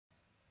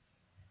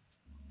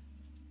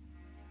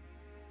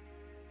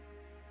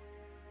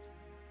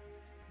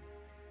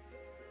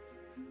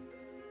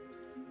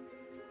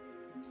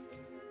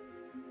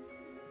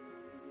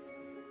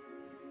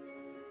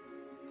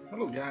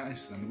Hello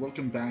guys, and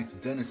welcome back to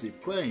Denasy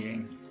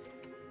playing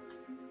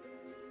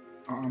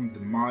on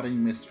the Modding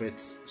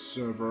Misfits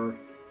server,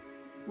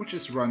 which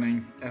is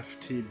running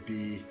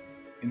FTB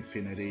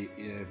Infinity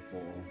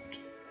Evolved.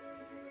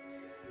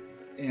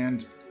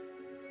 And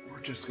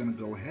we're just gonna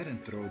go ahead and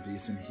throw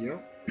these in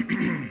here.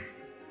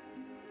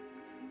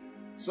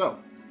 So,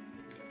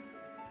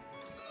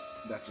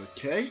 that's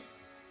okay.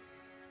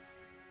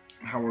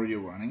 How are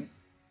you running?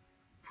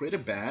 Pretty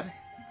bad.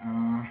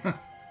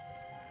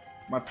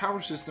 My power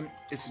system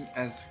isn't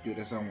as good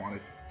as I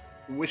wanted.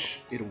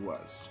 Wish it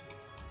was.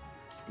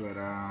 But,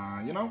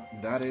 you know,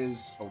 that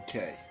is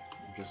okay.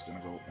 We're just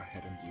gonna go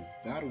ahead and do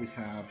that. We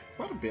have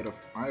quite a bit of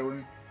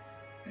iron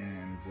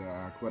and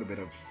quite a bit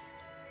of...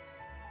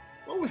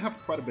 well, we have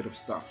quite a bit of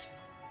stuff.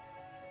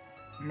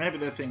 Maybe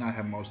the thing I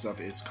have most of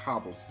is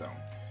cobblestone.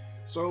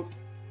 So,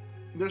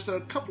 there's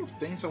a couple of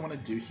things I want to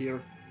do here.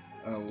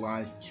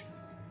 Like,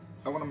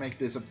 I want to make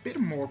this a bit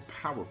more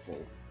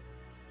powerful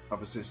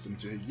of a system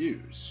to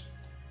use.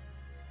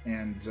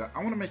 And I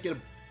want to make it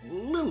a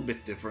little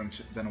bit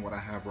different than what I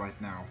have right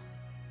now.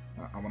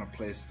 I want to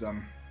place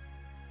them,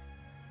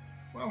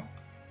 well,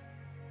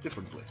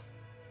 differently,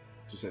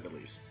 to say the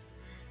least.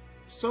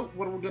 So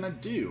what we're going to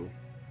do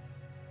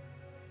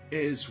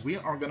is we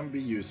are going to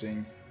be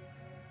using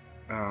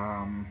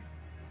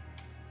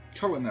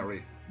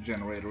culinary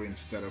generator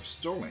instead of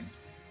stalling,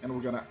 and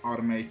we're going to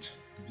automate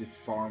the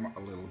farm a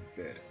little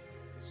bit.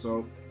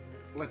 So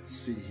let's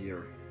see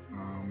here.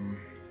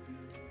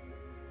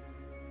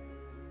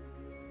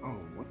 Oh,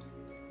 what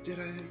did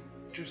I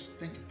just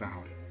think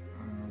about?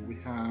 We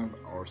have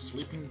our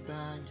sleeping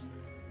bag.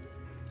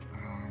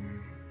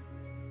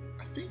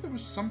 I think there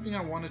was something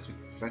I wanted to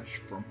fetch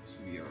from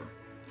here.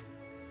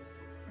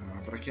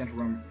 But I can't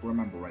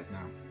remember right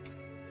now.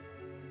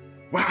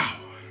 Wow!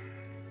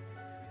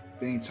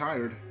 Being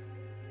tired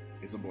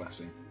is a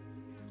blessing.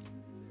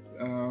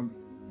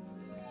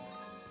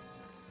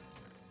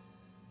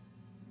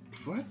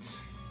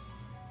 What?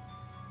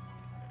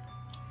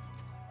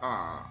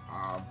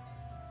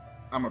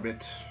 I'm a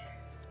bit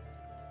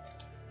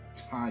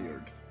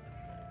tired.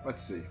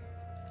 Let's see.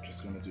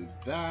 Just gonna do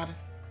that.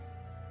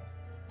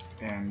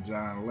 And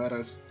let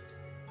us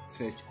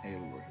take a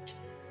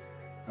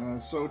look.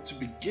 So to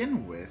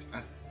begin with, I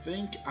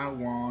think I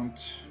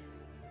want...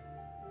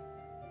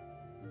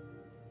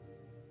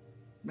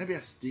 maybe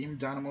a steam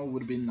dynamo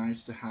would be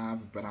nice to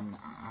have, but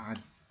I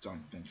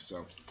don't think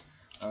so.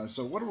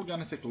 So what we're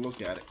gonna take a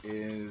look at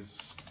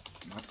is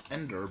not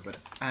Ender, but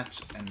at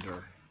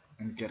Ender,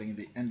 and getting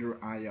the Ender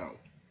IO.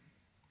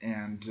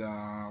 And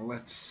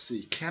let's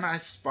see, can I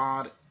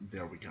spot?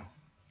 There we go.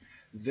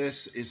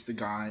 This is the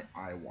guy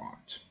I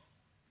want.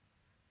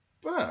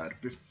 But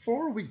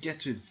before we get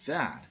to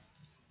that,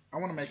 I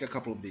want to make a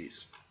couple of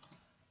these.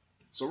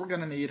 So we're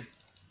gonna need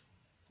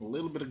a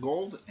little bit of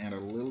gold and a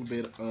little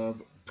bit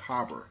of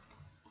copper.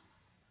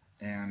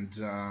 And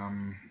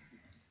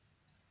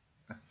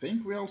I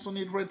think we also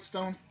need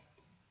redstone.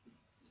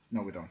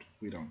 No, we don't.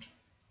 We don't.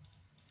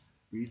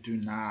 We do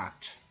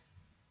not.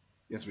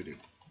 Yes, we do.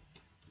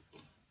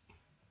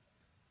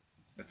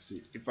 Let's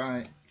see. If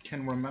I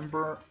can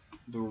remember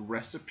the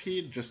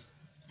recipe just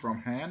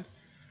from hand,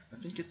 I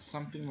think it's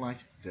something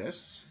like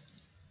this.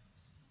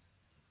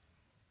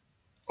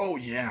 Oh,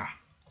 yeah.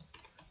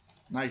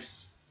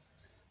 Nice.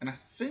 And I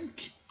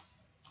think...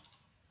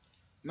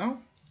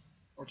 no?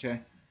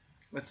 Okay.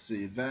 Let's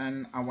see.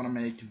 Then I want to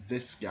make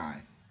this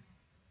guy.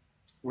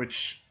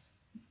 Which...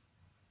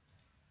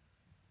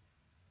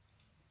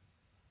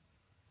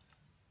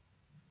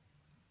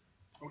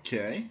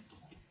 okay.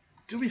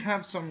 Do we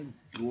have some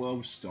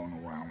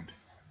glowstone around?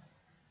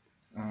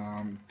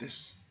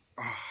 This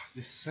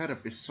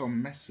setup is so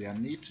messy. I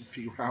need to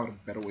figure out a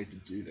better way to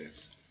do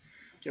this.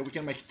 Okay, we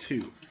can make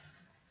two.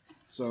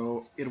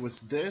 So it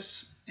was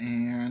this,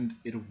 and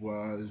it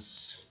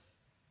was...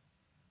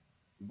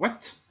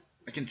 what?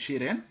 I can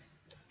cheat in?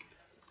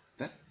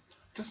 That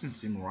doesn't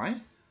seem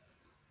right.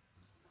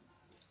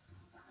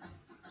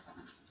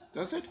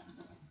 Does it?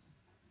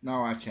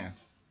 No, I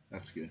can't.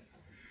 That's good.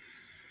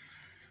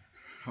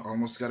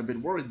 Almost got a bit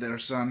worried there,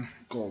 son.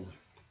 Gold.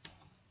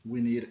 We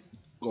need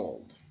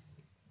gold.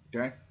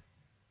 Okay?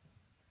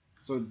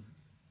 So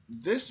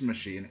this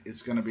machine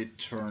is going to be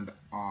turned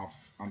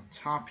off on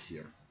top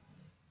here.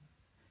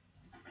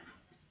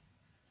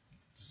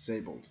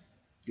 Disabled.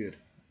 Good.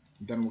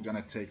 Then we're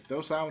going to take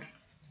those out.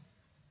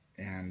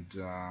 And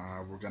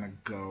we're going to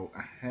go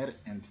ahead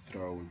and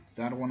throw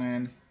that one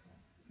in.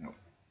 No.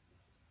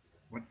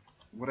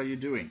 What are you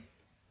doing?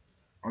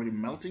 Are you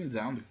melting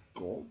down the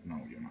gold?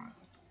 No, you're not.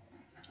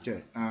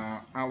 Okay,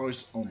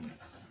 alloys only.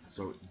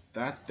 So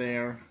that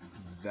there,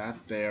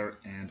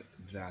 and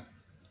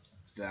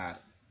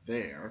that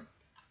there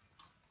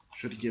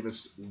should give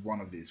us one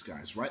of these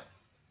guys, right?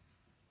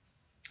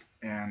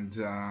 And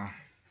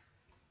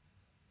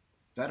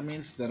that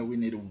means that we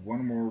need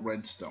one more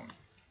redstone.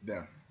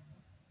 There.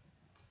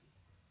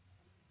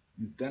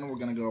 And then we're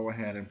gonna go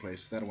ahead and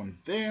place that one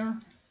there,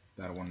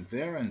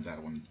 and that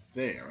one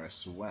there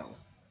as well.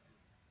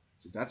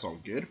 So that's all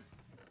good.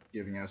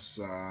 giving us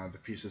the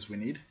pieces we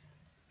need.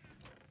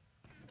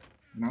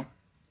 You know?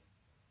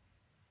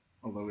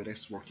 Although it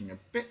is working a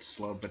bit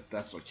slow, but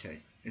that's okay.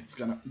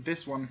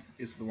 This one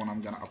is the one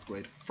I'm gonna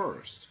upgrade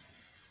first,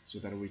 so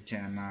that we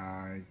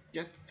can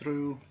get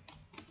through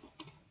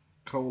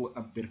coal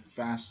a bit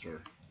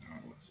faster.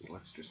 Let's see,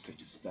 let's just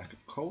take a stack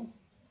of coal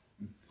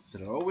and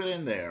throw it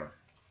in there.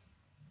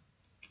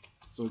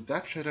 So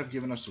that should have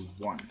given us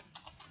 1.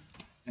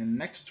 And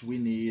next we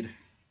need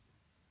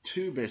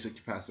 2 basic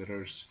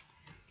capacitors,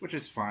 which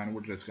is fine.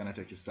 We're just gonna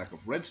take a stack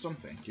of redstone,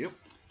 thank you.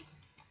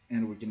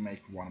 And we can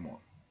make 1 more.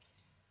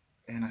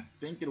 And I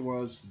think it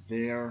was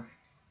there,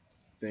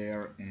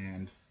 there,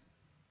 and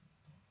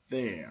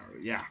there.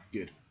 Yeah,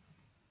 good.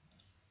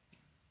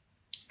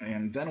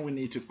 And then we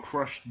need to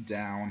crush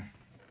down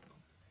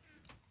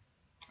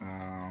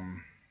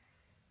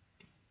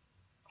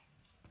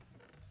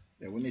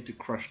we need to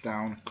crush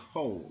down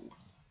coal,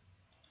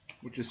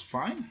 which is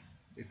fine.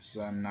 It's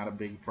not a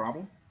big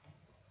problem.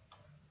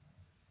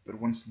 But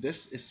once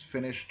this is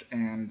finished,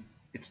 and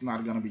it's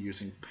not going to be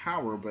using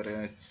power, but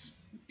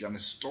it's going to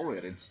store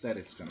it instead,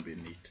 it's going to be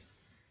neat.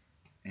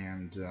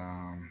 And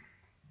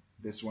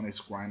this one is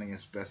grinding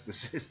as best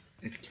as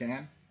it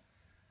can.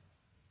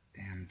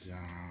 And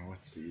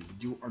let's see,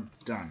 you are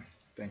done.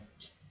 Thank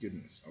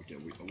goodness. Okay,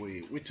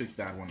 we took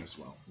that one as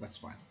well. That's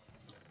fine.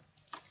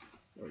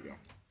 There we go.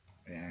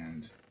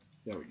 And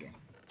there we go.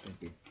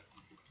 Thank you.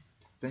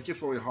 Thank you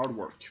for your hard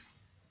work.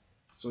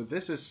 So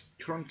this is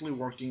currently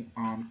working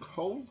on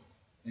coal,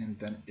 and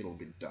then it'll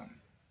be done.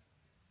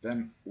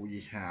 Then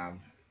we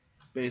have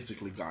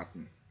basically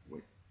gotten...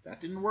 Wait,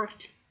 that didn't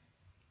work?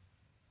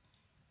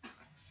 I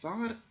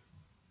thought...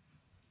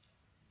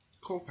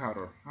 Coal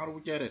powder. How do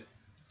we get it?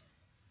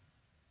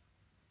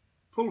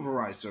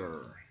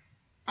 Pulverizer.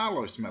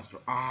 Alloy smelter.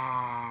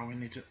 Ah, we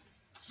need to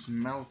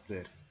smelt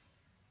it.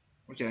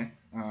 Okay.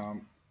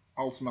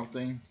 All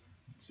smelting.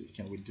 Let's see,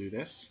 can we do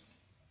this?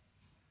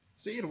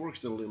 See, it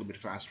works a little bit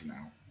faster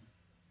now.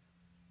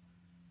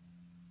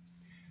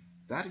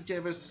 That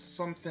gave us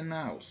something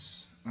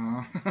else.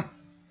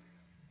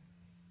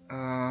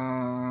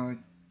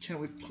 Can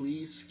we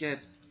please get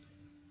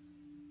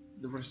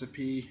the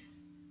recipe?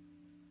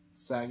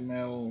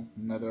 Sagmill,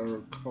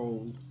 nether,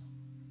 coal,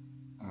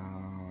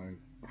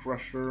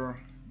 crusher,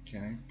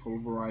 okay,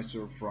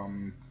 pulverizer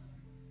from...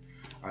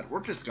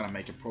 we're just gonna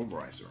make a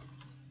pulverizer.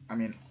 I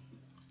mean,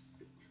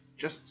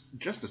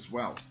 just as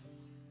well.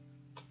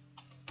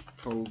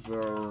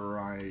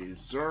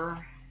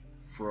 Pulverizer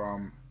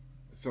from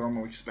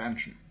thermal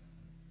expansion.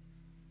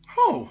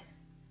 Oh!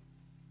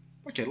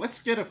 Okay,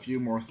 let's get a few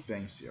more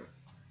things here.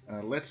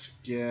 Let's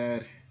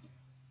get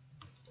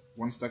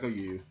 1 stack of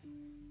you.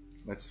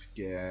 Let's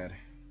get...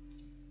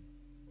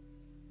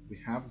 We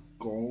have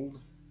gold.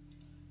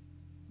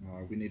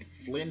 We need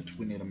flint.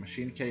 We need a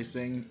machine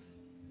casing.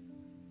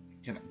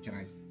 Can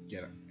I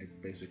get a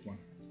basic one?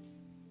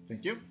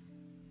 Thank you.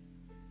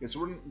 Okay, so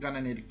we're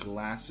gonna need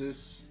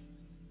glasses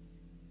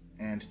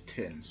and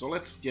tin. So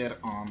let's get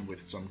on with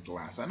some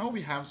glass. I know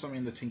we have some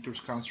in the Tinker's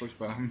Construct,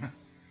 but I'm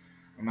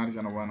not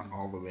gonna run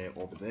all the way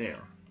over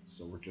there.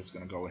 So we're just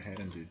gonna go ahead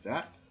and do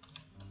that.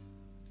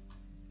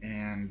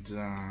 And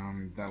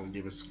that'll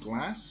give us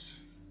glass.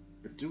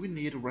 But do we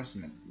need a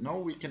resonant? No,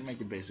 we can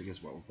make a basic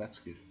as well. That's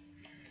good.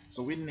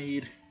 So we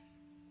need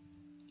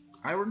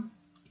iron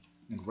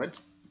and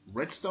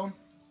redstone.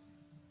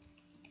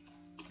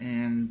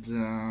 And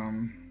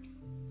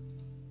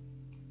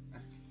I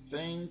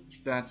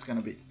think that's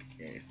gonna be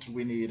it.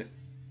 We need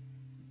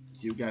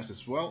you guys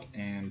as well,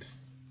 and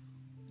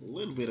a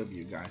little bit of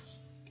you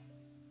guys.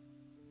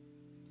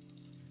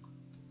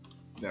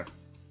 There.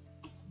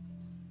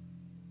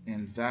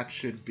 And that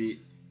should be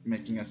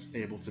making us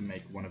able to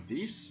make one of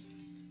these.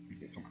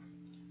 Okay, come on.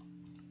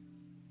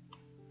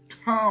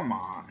 Come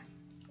on!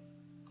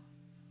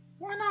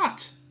 Why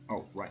not?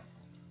 Oh, right.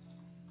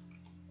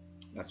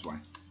 That's why.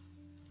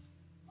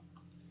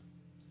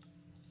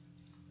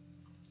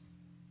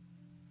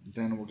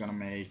 Then we're gonna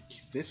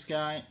make this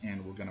guy,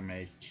 and we're gonna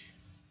make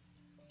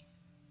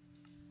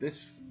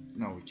this.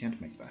 No, we can't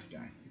make that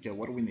guy. Okay,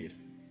 what do we need?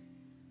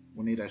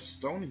 We need a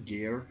stone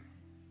gear,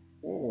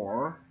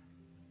 or...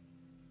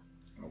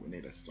 Oh, we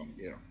need a stone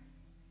gear.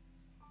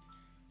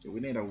 Okay, we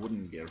need a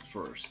wooden gear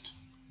first.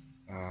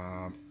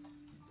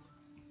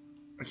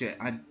 Okay,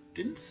 I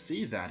didn't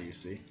see that, you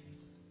see.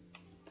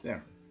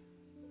 There.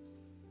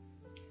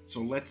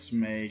 So let's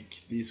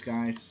make these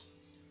guys,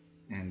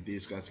 and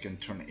these guys can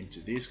turn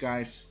into these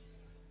guys,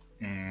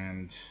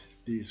 and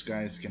these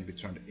guys can be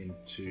turned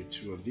into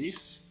 2 of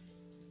these.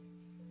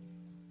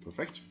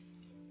 Perfect.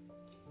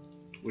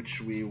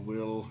 Which we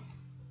will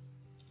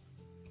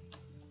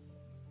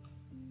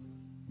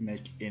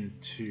make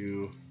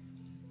into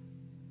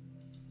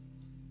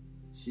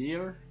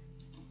here,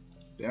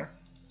 there,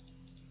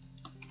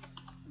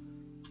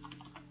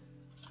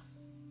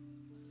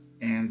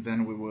 and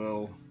then we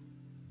will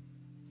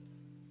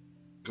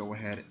go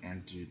ahead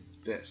and do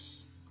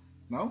this.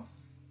 No?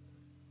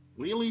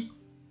 Really?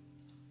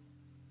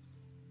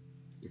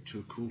 You're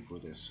too cool for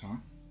this, huh?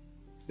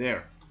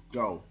 There,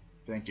 go.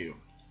 Thank you.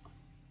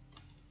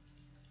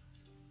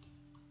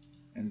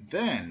 And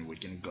then we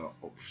can go.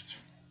 Oops.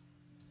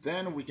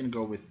 Then we can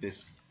go with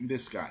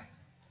this guy.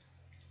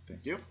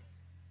 Thank you.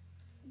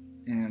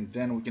 And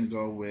then we can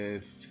go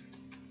with.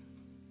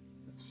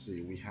 Let's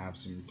see. We have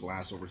some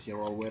glass over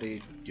here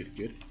already. Good,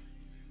 good.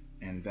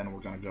 And then we're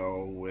gonna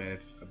go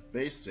with a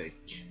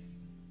basic.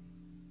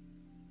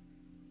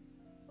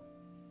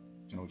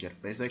 Can we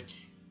get basic?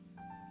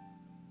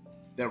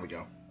 There we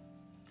go.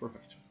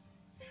 Perfect.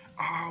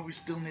 Oh, we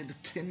still need the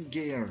tin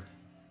gear.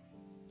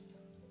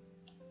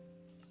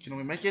 Can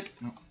we make it?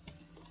 No.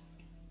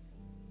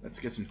 Let's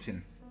get some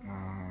tin.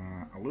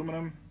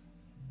 Aluminum,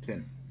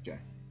 tin. Okay.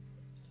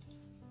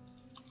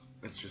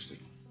 Let's just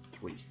take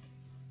 3.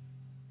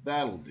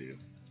 That'll do.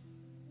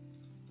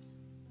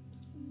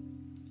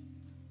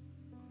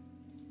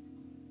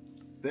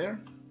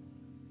 There?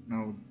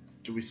 No.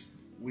 Do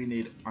we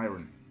need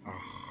iron?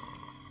 Oh.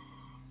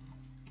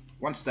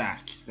 1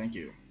 stack. Thank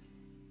you.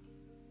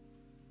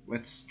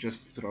 Let's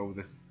just throw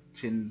the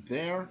tin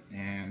there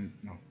and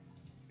no.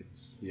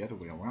 It's the other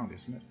way around,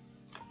 isn't it?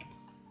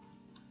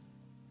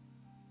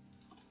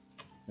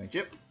 Thank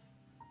you.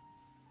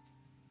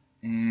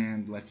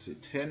 And let's see,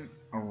 tin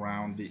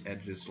around the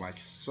edges like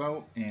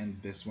so, and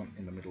this one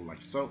in the middle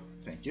like so.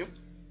 Thank you.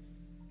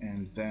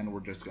 And then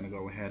we're just gonna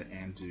go ahead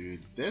and do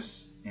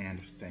this,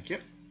 and thank you.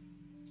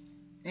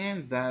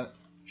 And that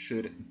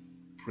should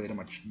pretty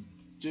much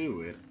do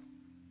it,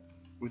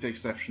 with the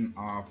exception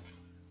of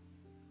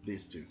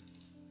these 2.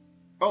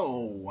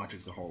 Oh, I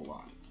took the whole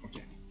lot.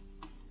 Okay.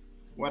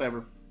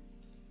 Whatever.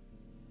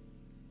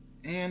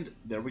 And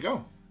there we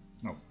go.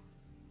 No.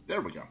 There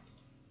we go.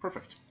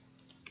 Perfect.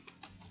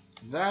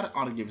 That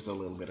ought to give us a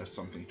little bit of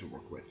something to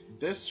work with.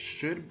 This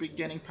should be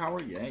getting power.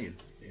 Yeah,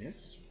 it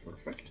is.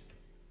 Perfect.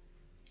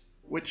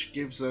 Which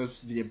gives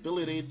us the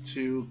ability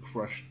to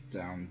crush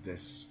down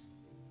this.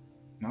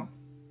 No?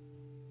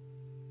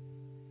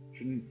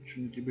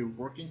 Shouldn't you be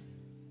working?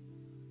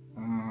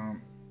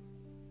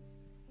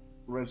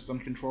 Redstone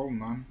control,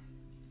 none.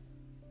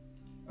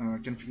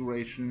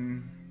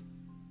 Configuration.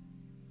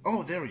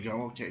 Oh, there we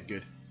go. Okay,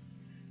 good.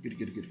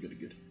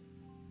 Good.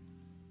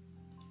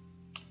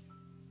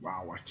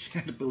 Wow, I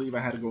can't believe I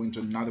had to go into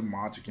another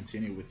mod to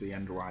continue with the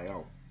Ender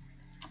IO.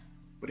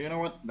 But you know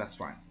what? That's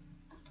fine.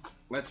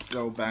 Let's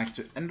go back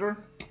to Ender.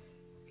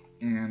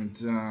 And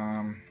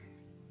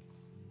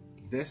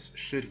this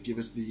should give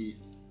us the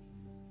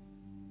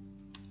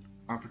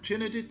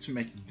opportunity to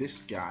make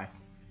this guy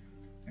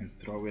and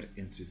throw it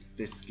into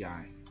this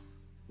guy,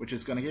 which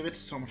is going to give it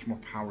so much more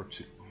power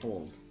to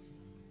hold.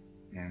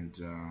 And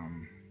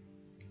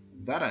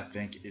that, I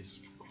think,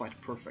 is quite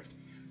perfect.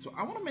 So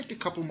I want to make a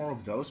couple more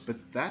of those,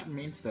 but that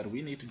means that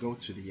we need to go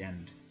to the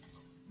end.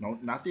 No,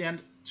 not the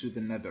end, to the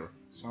nether.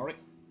 Sorry.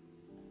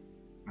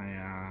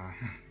 I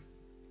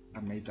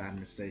made that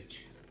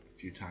mistake a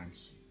few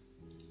times.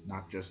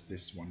 Not just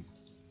this one.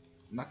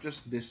 Not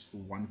just this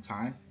one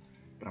time,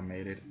 but I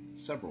made it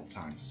several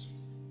times.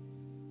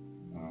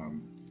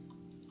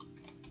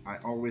 I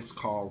always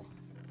call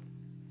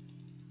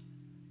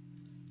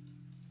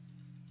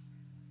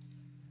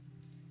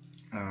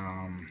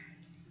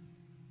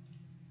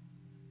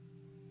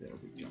there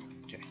we go.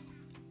 Okay.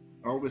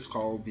 I always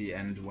call the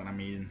end when I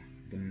mean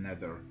the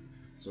nether.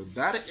 So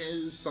that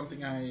is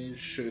something I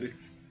should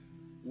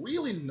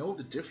really know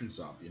the difference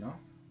of, you know?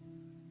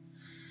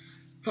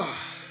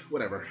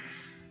 Whatever.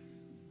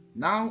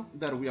 Now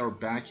that we are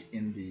back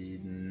in the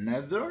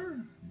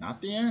nether,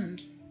 not the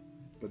end,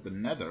 but the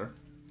nether,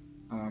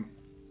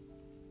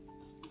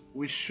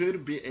 we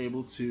should be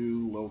able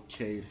to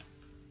locate.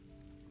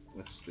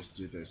 Let's just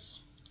do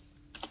this.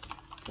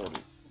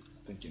 Portal.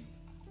 Thinking.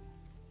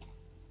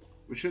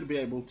 We should be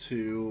able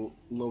to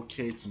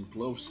locate some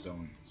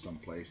glowstone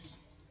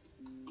someplace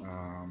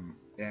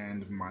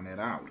and mine it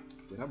out.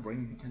 Did I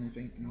bring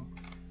anything? No,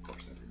 of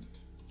course I didn't.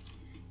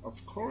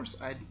 Of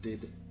course I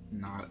did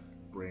not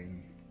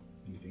bring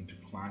anything to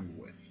climb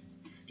with,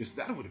 because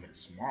that would have been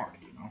smart,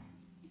 you know.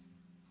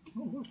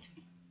 Oh, look.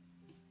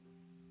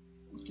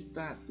 Look at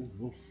that. Ooh,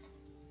 wolf.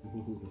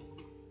 Ooh,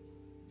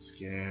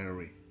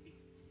 scary.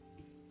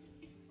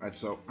 Alright,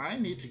 so I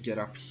need to get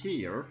up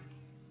here,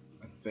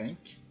 I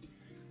think.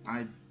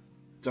 I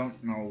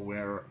don't know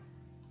where,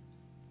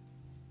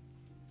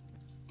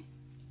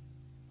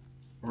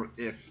 or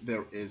if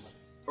there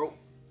is.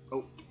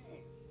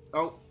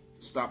 Oh,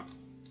 stop.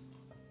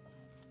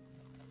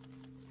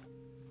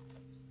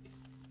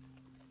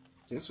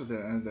 Okay, so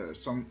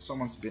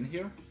someone's been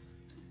here.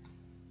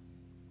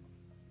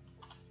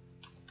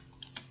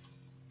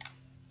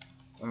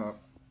 I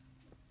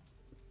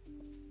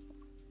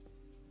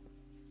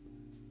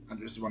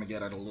just want to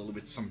get at a little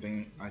bit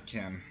something I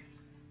can.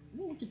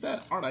 Ooh, look at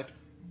that. Alright.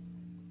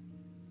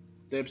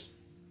 Dibs.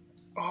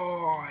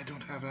 Oh, I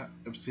don't have an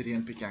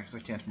obsidian pickaxe. I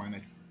can't mine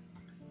it.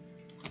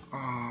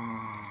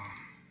 Ah.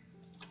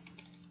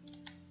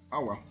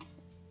 Oh well.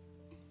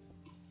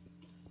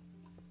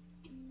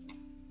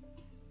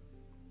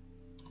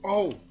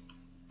 Oh!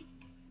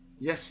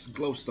 Yes,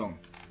 glowstone.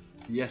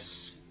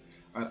 Yes.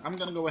 I'm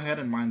gonna go ahead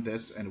and mine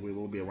this, and we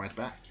will be right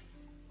back.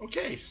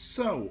 Okay,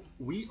 so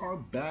we are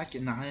back,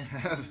 and I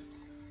have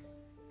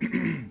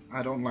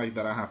I don't like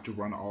that I have to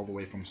run all the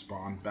way from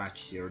spawn back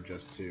here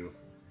just to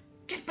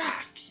get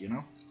back, you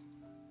know?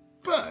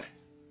 But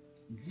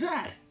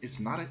that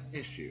is not an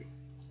issue.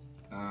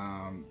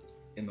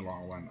 In the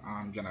long run,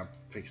 I'm gonna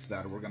fix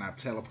that. We're gonna have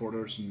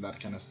teleporters and that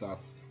kind of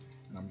stuff,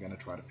 and I'm gonna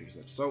try to fix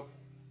it. So,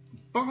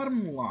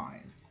 bottom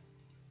line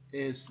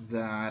is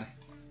that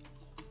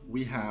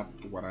we have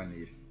what I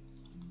need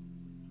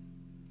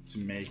to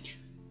make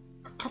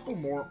a couple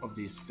more of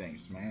these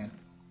things, man.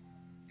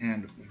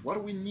 And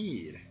what we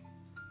need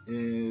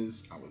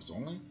is hours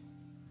only.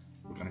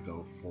 We're gonna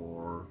go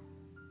for,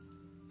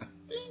 I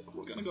think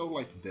we're gonna go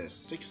like this,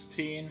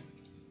 16.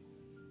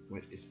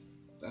 Wait,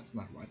 that's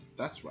not right.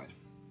 That's right.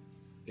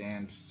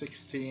 And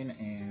 16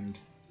 and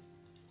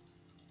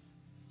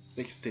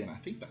 16. I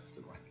think that's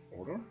the right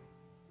order.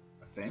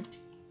 I think.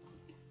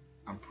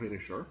 I'm pretty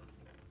sure.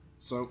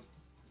 So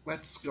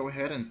let's go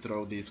ahead and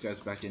throw these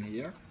guys back in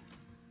here.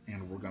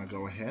 And we're gonna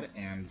go ahead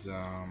and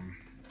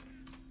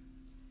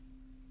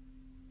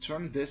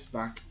turn this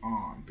back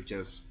on,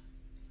 because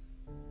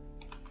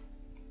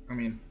I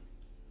mean,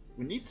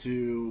 we need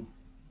to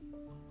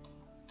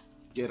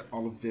get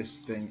all of this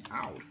thing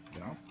out, you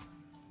know?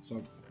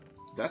 So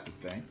that's a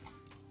thing.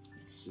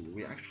 Let's see,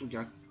 we actually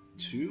got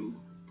 2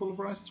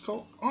 pulverized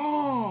coal.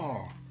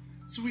 Oh!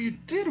 So you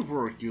did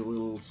work, you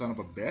little son of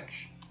a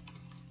bitch.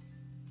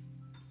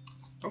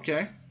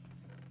 Okay.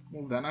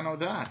 Well, then I know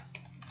that.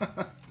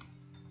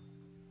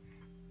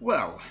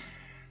 Well,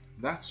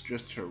 that's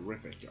just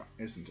terrific,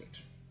 isn't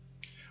it?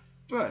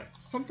 But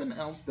something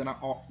else that I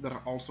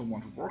also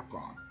want to work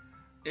on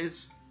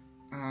is,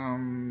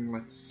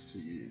 let's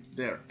see,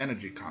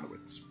 energy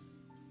conduits,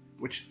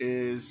 which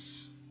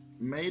is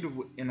made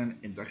in an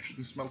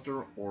induction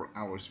smelter or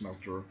our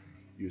smelter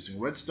using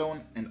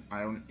redstone and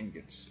iron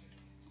ingots.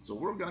 So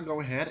we're gonna go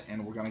ahead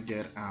and we're gonna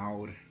get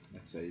out,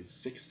 let's say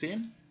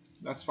 16.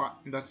 That's fine.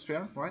 That's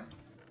fair, right?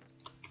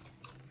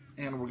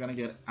 And we're gonna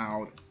get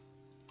out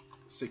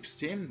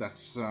 16.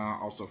 That's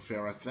also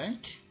fair, I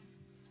think.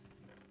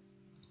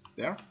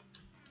 There.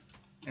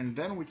 And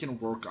then we can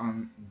work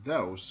on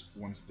those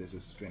once this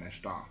is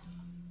finished off.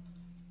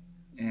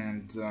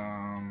 And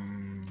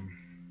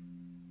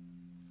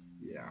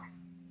yeah,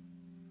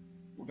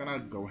 we're gonna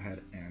go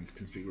ahead and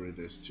configure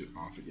this to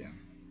off again,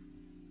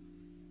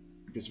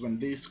 because when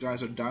these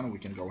guys are done, we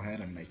can go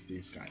ahead and make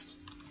these guys.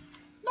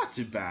 Not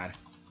too bad.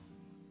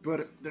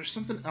 But there's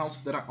something else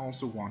that I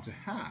also want to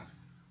have,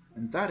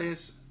 and that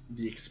is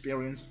the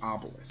experience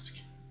obelisk.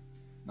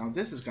 Now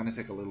this is gonna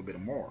take a little bit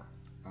more.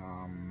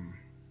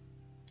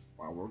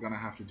 Well, we're gonna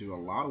have to do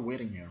a lot of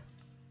waiting here.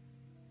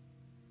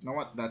 You know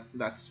what?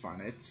 That's fine.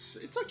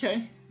 It's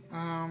okay.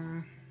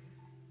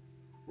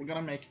 We're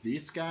gonna make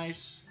these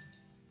guys,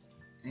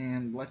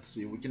 and let's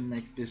see. We can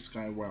make this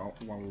guy while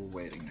we're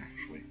waiting,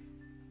 actually.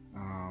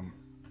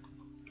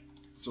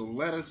 So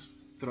let us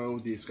throw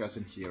these guys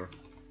in here,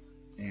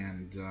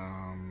 and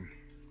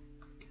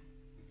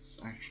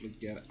let's actually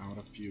get out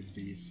a few of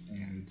these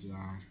and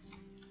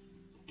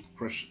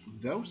crush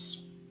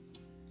those.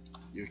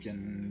 You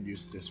can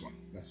use this one,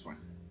 that's fine.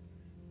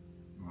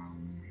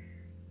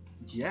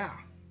 Yeah.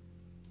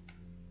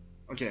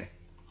 Okay,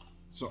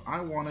 so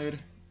I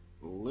wanted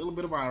a little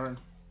bit of iron.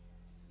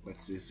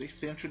 Let's see,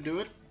 16 should do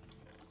it.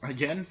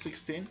 Again,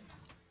 16.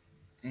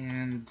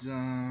 And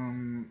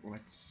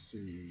let's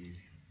see.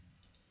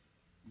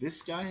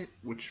 This guy,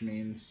 which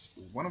means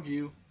one of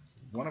you,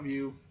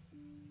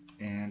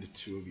 and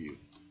 2 of you.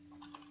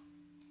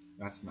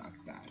 That's not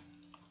bad.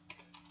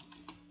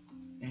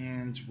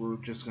 And we're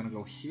just gonna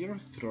go here,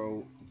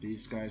 throw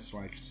these guys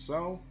like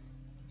so,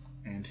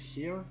 and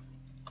here,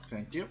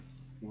 thank you.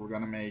 We're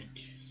gonna make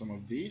some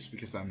of these,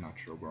 because I'm not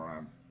sure where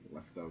I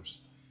left those.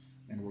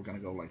 And we're gonna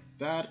go like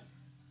that,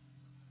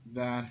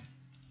 that,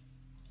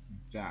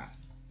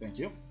 thank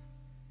you.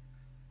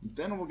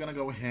 Then we're gonna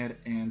go ahead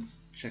and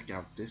check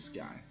out this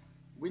guy.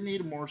 We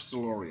need more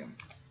solarium.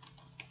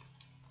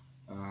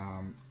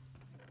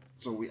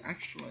 So we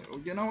actually,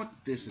 you know what,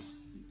 this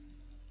is,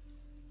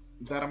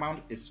 that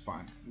amount is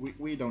fine.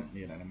 We don't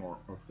need any more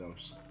of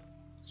those.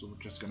 So we're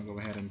just gonna go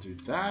ahead and do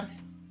that.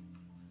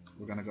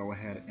 We're gonna go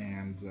ahead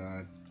and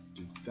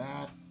do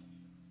that.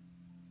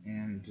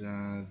 And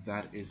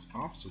that is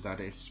off, so that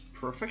is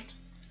perfect.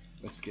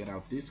 Let's get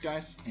out these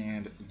guys,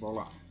 and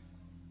voila.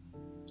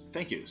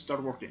 Thank you,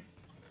 start working.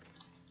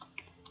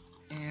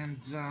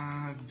 And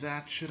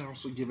that should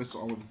also give us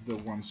all of the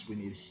ones we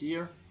need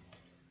here.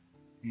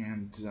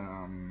 And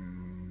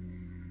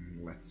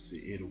let's see,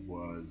 it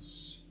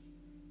was,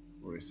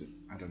 where is it?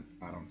 I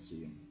don't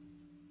see him.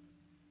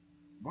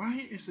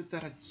 Why is it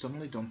that I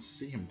suddenly don't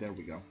see him? There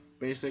we go.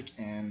 Basic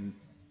and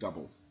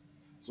doubled.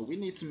 So we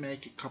need to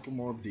make a couple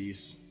more of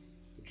these,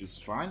 which is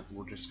fine.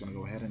 We're just gonna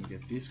go ahead and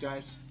get these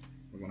guys.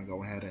 We're gonna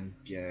go ahead and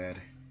get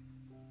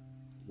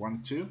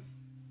 1, 2.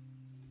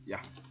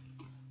 Yeah,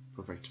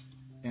 perfect.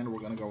 And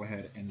we're gonna go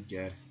ahead and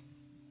get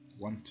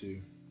 1,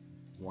 2,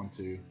 1,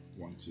 2,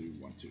 1, 2,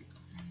 1, 2.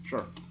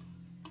 Sure,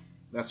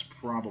 that's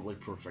probably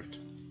perfect.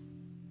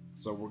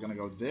 So we're gonna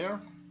go there,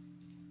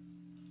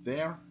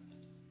 there,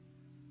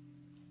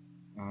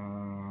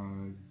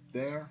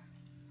 there.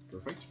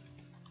 Perfect.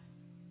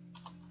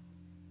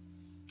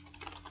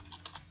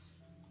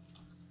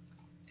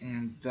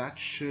 And that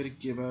should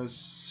give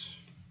us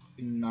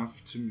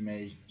enough to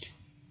make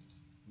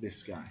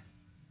this guy.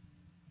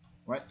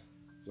 Right?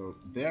 So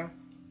there,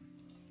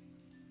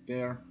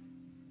 there,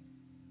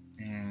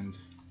 and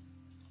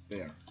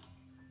there.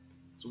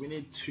 So we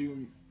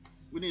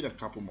need a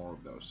couple more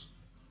of those.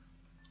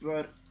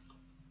 But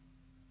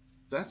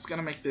that's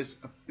gonna make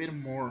this a bit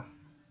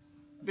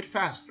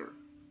faster,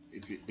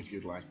 if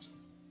you'd like.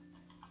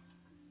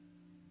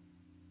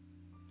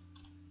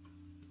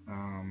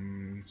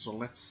 So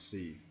let's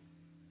see.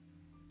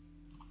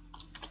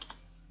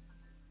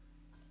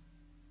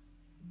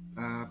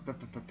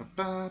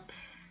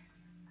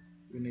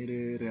 We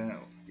needed,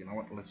 you know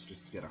what? Let's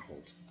just get a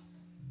whole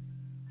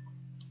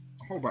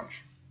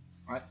bunch.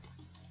 Right?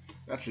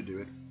 That should do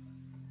it.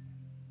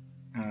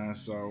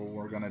 So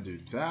we're gonna do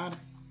that.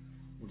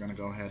 We're gonna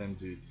go ahead and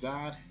do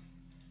that.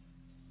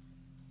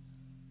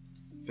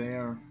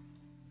 There.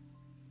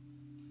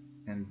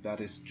 And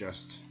that is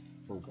just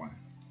for one.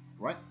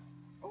 Right?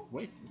 Oh,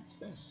 wait, what's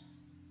this?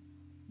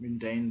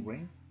 Mundane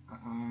ring?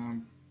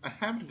 I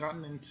haven't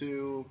gotten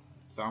into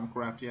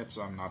Thaumcraft yet,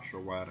 so I'm not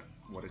sure what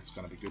it's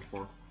gonna be good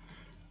for.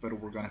 But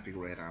we're gonna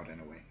figure it out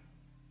anyway.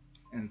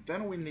 And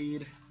then we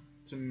need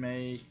to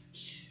make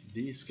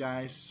these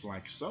guys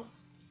like so.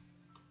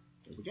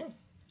 There we go.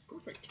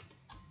 Perfect.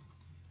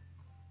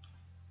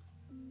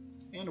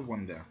 And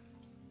one there.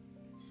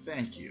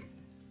 Thank you.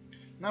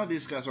 Now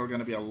these guys are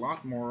gonna be a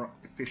lot more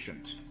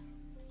efficient,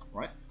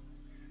 right?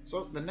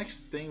 So the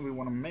next thing we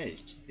want to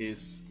make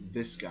is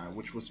this guy,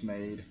 which was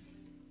made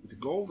with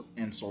gold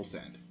and soul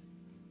sand.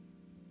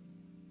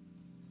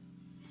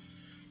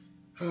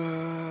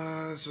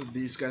 So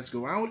these guys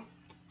go out,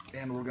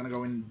 and we're gonna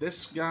go in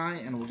this guy,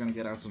 and we're gonna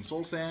get out some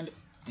soul sand,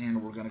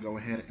 and we're gonna go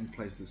ahead and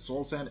place the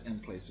soul sand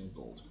and place in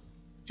gold.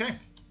 Okay,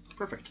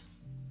 perfect.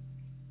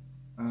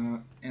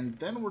 And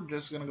then we're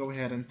just gonna go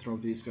ahead and throw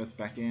these guys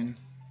back in,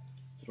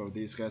 throw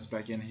these guys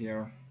back in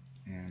here,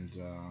 and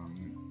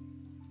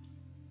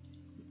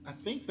I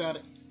think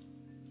that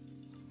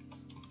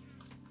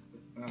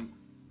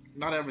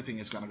not everything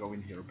is gonna go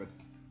in here, but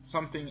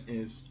something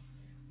is,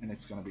 and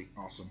it's gonna be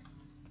awesome.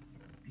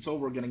 So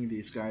we're getting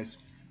these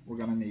guys. We're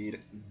gonna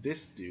need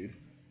this dude,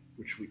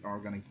 which we are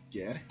gonna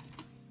get,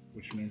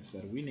 which means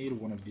that we need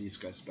one of these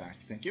guys back.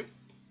 Thank you.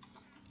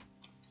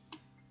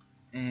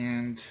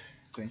 And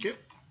thank you.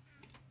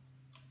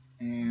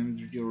 And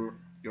you're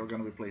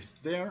gonna be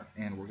placed there,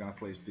 and we're gonna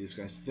place these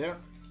guys there.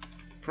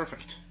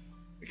 Perfect.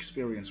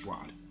 Experience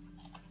rod.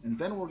 And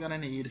then we're gonna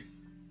need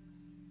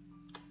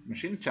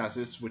machine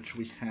chassis, which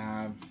we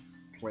have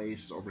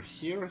placed over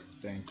here.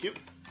 Thank you.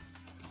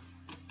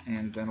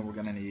 And then we're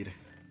gonna need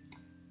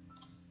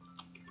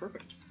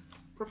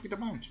perfect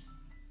amount.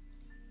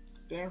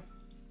 There,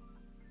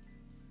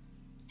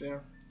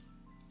 there,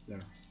 there.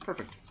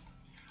 Perfect.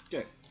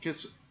 Okay,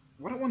 because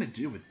what I want to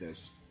do with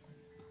this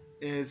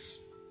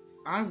is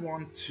I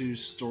want to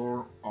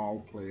store all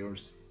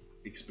players'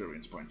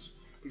 experience points,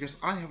 because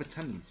I have a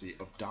tendency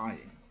of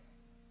dying.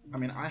 I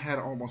mean, I had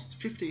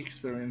almost 50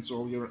 experience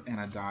earlier, and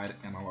I died,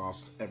 and I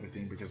lost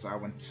everything because I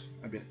went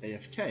a bit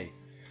AFK.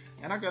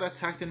 And I got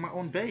attacked in my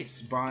own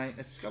base by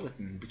a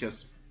skeleton,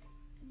 because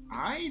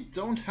I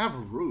don't have a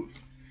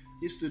roof.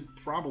 He stood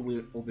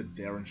probably over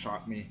there and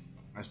shot me.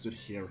 I stood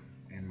here,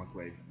 and my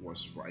grave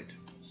was right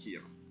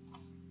here.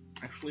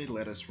 Actually,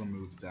 let us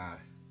remove that.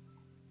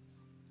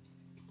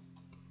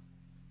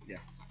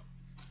 Yeah.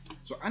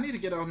 So I need to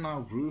get on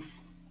a roof,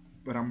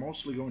 but I'm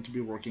mostly going to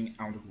be working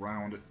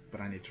underground, but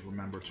I need to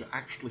remember to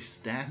actually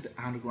stand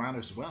underground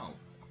as well.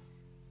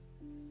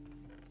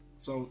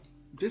 So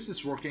this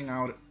is working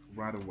out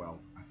rather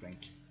well, I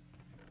think.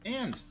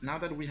 And now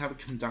that we have a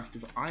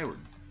conductive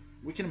iron,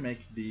 we can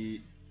make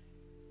the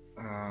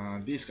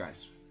these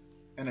guys,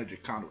 energy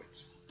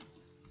conduits.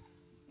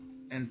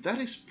 And that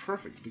is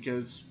perfect,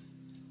 because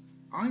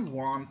I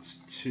want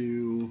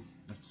to,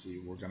 let's see,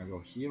 we're gonna go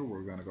here,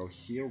 we're gonna go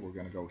here, we're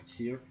gonna go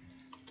here.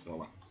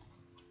 Voila.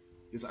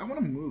 Because I want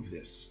to move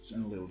this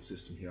in a little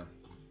system here.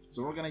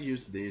 So we're gonna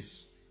use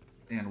this,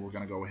 and we're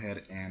gonna go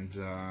ahead and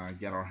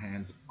get our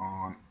hands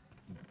on,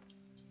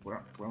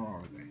 where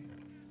are they?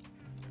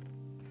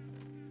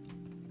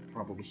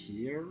 Probably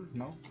here?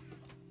 No?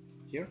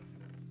 Here?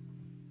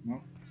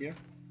 No? Here?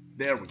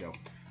 There we go.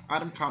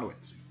 Item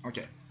conduits.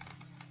 Okay.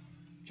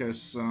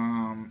 Because,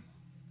 okay,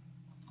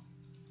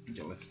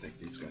 let's take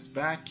these guys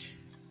back.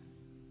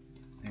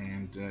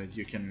 And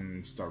you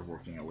can start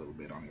working a little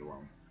bit on your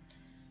own.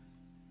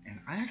 And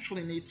I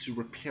actually need to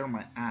repair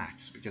my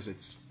axe, because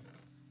it's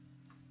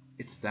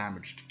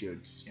damaged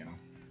goods, you know.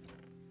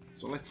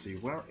 So let's see,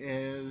 where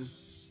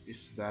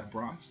is that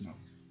bronze? No.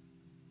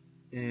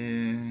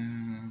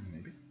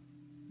 Maybe.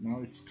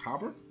 No, it's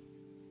copper.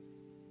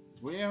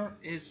 Where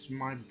is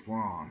my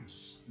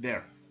bronze?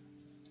 There.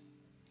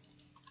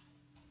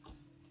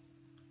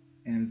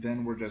 And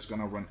then we're just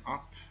gonna run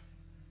up.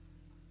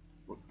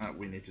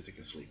 We need to take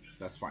a sleep.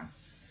 That's fine.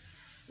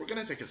 We're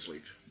gonna take a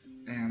sleep.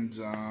 And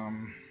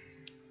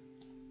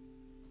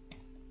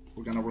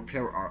We're gonna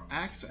repair our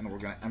axe, and we're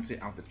gonna empty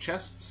out the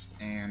chests,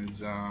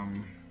 and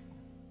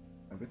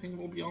everything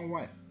will be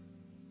alright.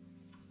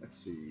 Let's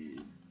see.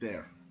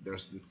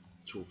 There's the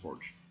tool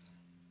forge.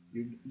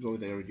 You go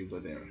there, you go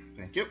there.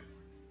 Thank you.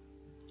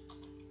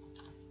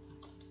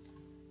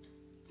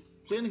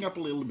 Cleaning up a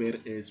little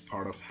bit is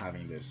part of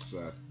having this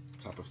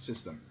type of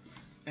system.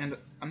 And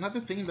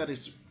another thing that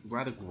is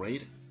rather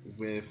great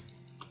with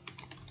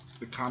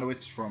the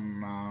conduits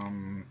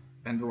from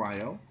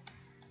Ender.io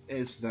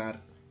is that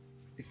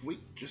if we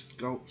just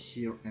go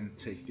here and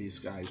take these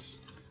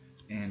guys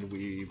and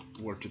we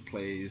were to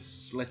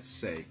place, let's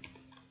say,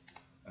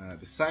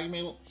 the sag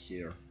mill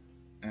here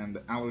and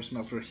the alloy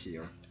smelter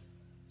here,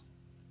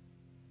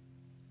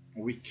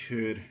 we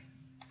could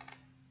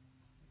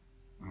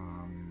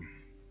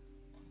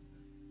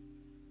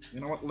you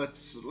know what,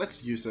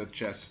 let's use a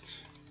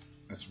chest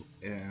as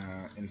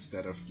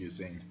instead of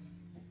using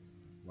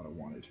what I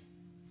wanted.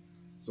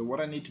 So what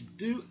I need to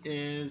do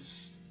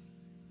is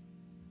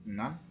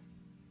none,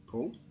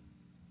 pull,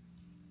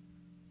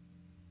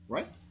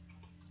 right?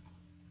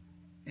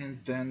 And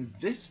then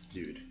this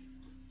dude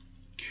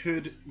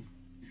could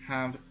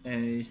have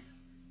a,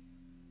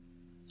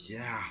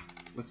 yeah,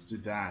 let's do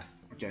that.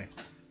 Okay,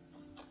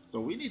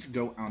 so we need to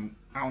go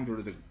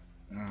under the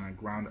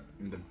ground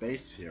in the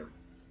base here.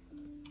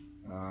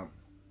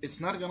 It's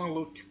not gonna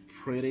look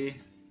pretty,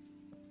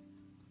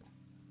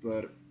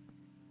 but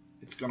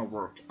it's gonna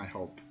work, I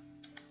hope.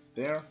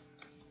 There,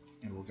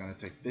 and we're gonna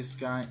take this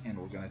guy, and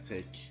we're gonna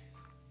take,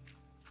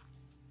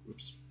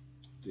 whoops,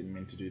 didn't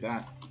mean to do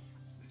that.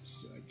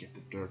 Let's get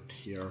the dirt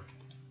here.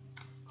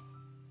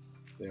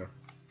 There.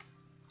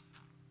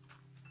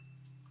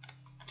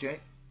 Okay.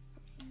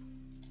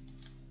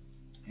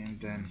 And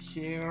then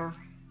here,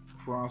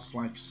 cross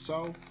like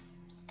so.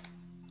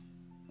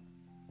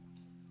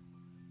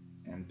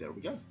 And there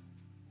we go.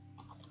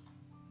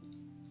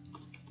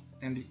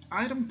 And the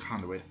item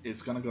conduit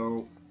is gonna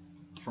go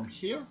from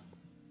here.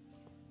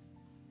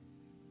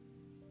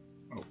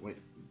 Oh, wait,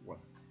 what?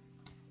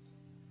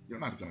 You're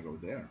not gonna go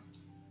there.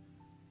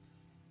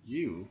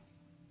 You,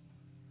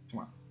 come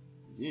on,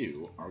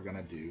 you are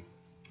gonna do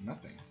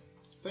nothing.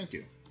 Thank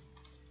you.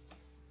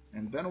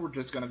 And then we're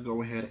just gonna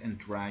go ahead and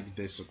drag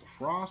this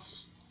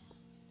across,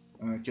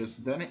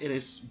 because then it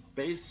is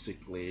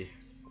basically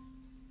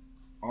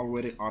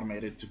already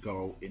automated to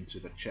go into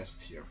the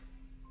chest here,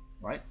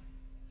 right?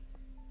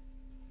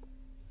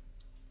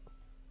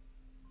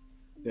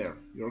 There,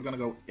 you're gonna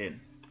go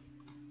in,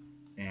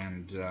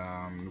 and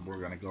we're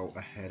gonna go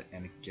ahead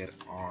and get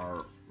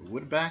our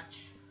wood back.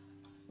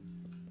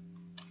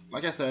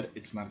 Like I said,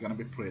 it's not gonna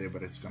be pretty,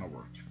 but it's gonna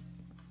work.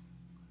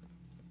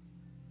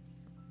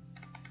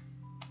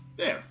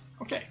 There,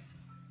 okay.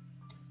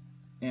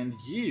 And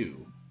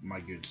you, my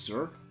good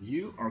sir,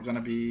 you are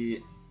gonna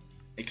be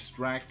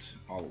extract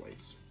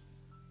always.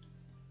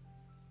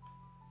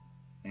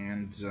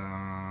 And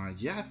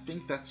yeah, I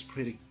think that's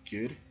pretty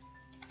good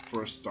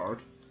for a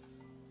start.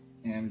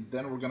 And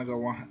then we're gonna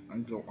go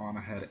on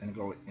ahead and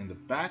go in the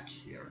back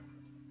here.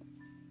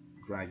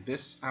 Drag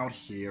this out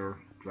here,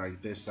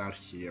 drag this out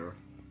here.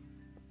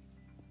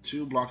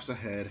 2 blocks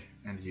ahead,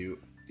 and you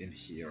in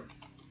here.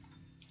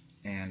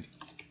 And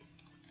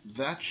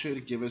that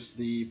should give us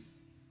the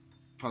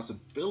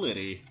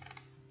possibility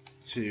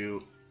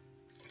to,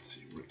 let's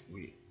see,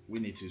 we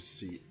need to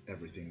see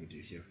everything we do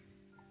here.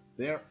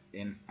 There,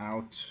 in,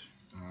 out,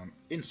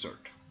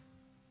 insert.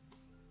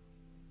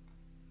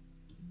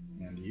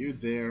 And you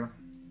there,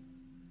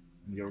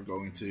 and you're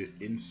going to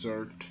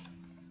insert,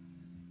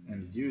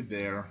 and you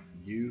there,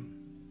 you,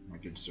 my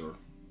good sir,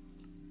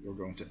 you're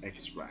going to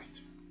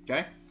extract,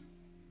 okay?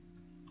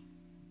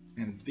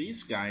 And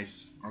these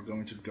guys are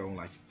going to go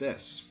like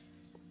this.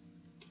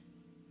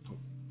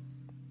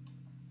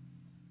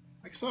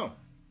 Like so.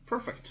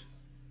 Perfect.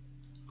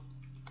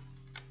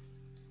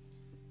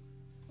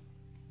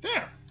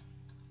 There.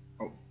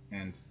 Oh,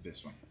 and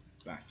this one.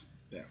 Back.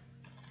 There.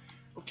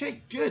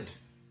 Okay, good.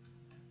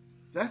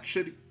 That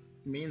should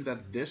mean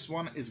that this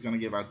one is going to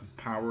give out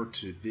power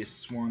to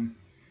this one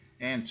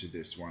and to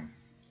this one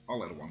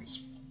all at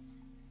once.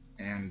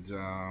 And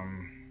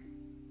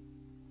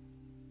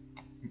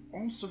I'm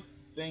also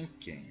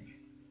thinking,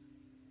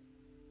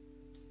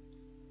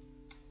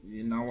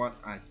 you know what,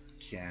 I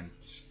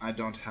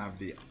don't have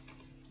the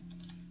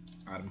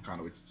item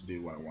conduits to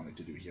do what I wanted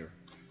to do here.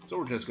 So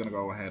we're just going to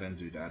go ahead and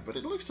do that. But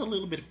it looks a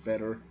little bit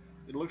better.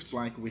 It looks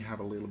like we have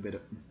a little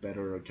bit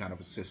better kind of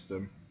a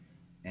system.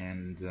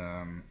 And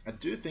I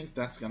do think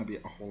that's going to be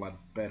a whole lot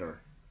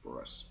better for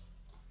us.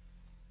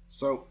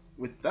 So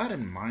with that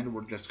in mind,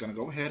 we're just going to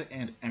go ahead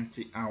and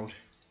empty out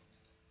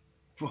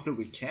what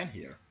we can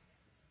here.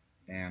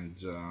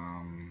 And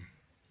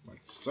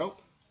like so.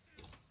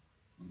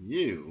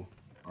 You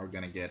are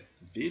going to get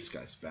these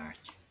guys back.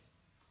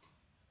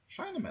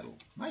 Shiny metal.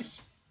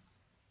 Nice.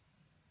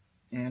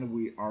 And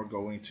we are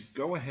going to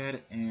go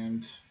ahead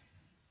and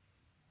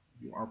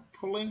you are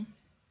pulling.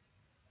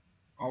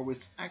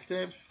 Always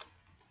active.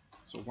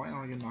 So why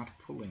are you not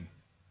pulling?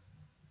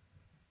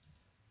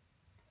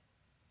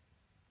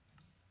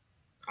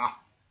 Ah.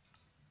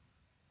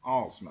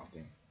 All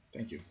smelting.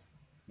 Thank you.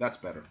 That's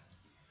better.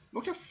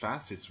 Look how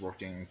fast it's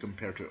working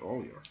compared to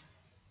earlier.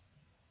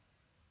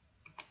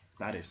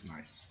 That is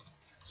nice.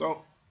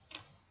 So,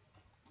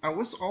 I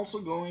was also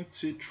going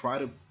to try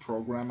to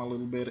program a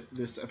little bit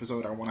this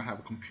episode. I want to have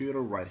a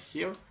computer right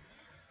here.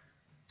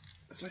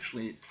 Let's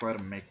actually try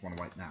to make one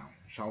right now,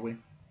 shall we?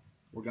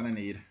 We're gonna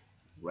need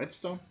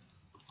redstone.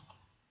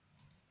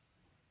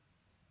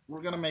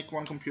 We're gonna make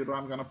one computer.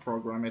 I'm gonna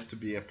program it to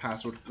be a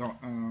password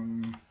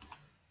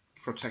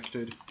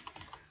protected,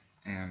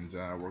 and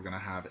we're gonna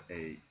have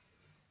a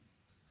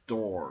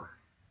door,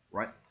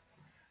 right?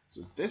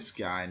 So this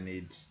guy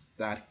needs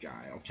that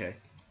guy. Okay,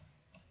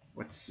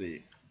 let's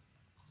see.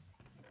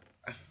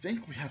 I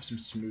think we have some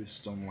smooth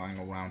stone lying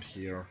around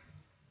here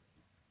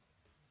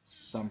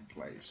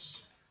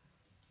someplace.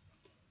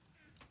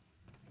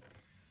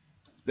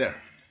 There.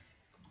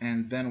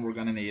 And then we're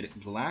gonna need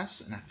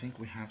glass, and I think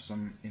we have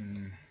some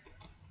in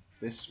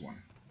this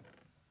one.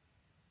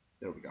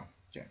 There we go.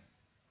 Okay.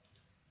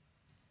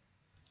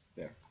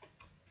 There.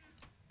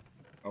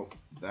 Oh,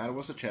 that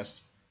was a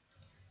chest.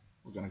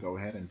 We're gonna go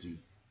ahead and do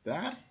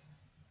that.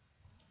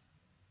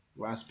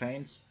 Glass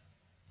panes.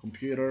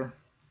 Computer.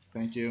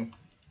 Thank you.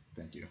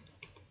 Thank you.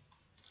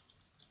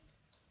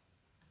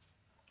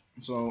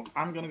 So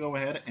I'm gonna go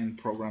ahead and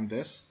program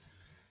this,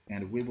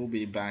 and we will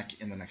be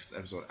back in the next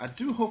episode. I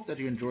do hope that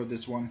you enjoyed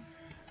this one,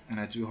 and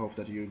I do hope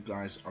that you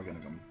guys are gonna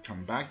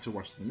come back to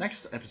watch the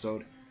next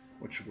episode,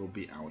 which will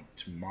be out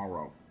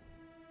tomorrow.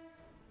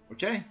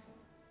 Okay?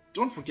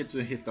 Don't forget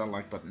to hit that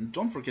like button.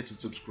 Don't forget to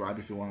subscribe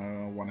if you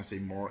want to see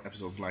more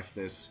episodes like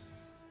this.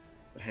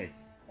 But hey,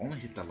 only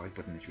hit that like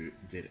button if you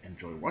did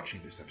enjoy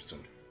watching this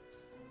episode.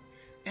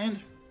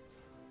 And,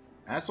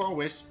 as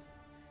always,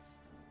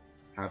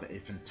 have a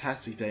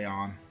fantastic day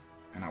on,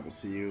 and I will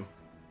see you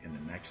in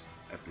the next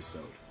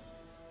episode.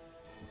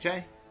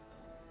 Okay?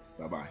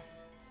 Bye-bye.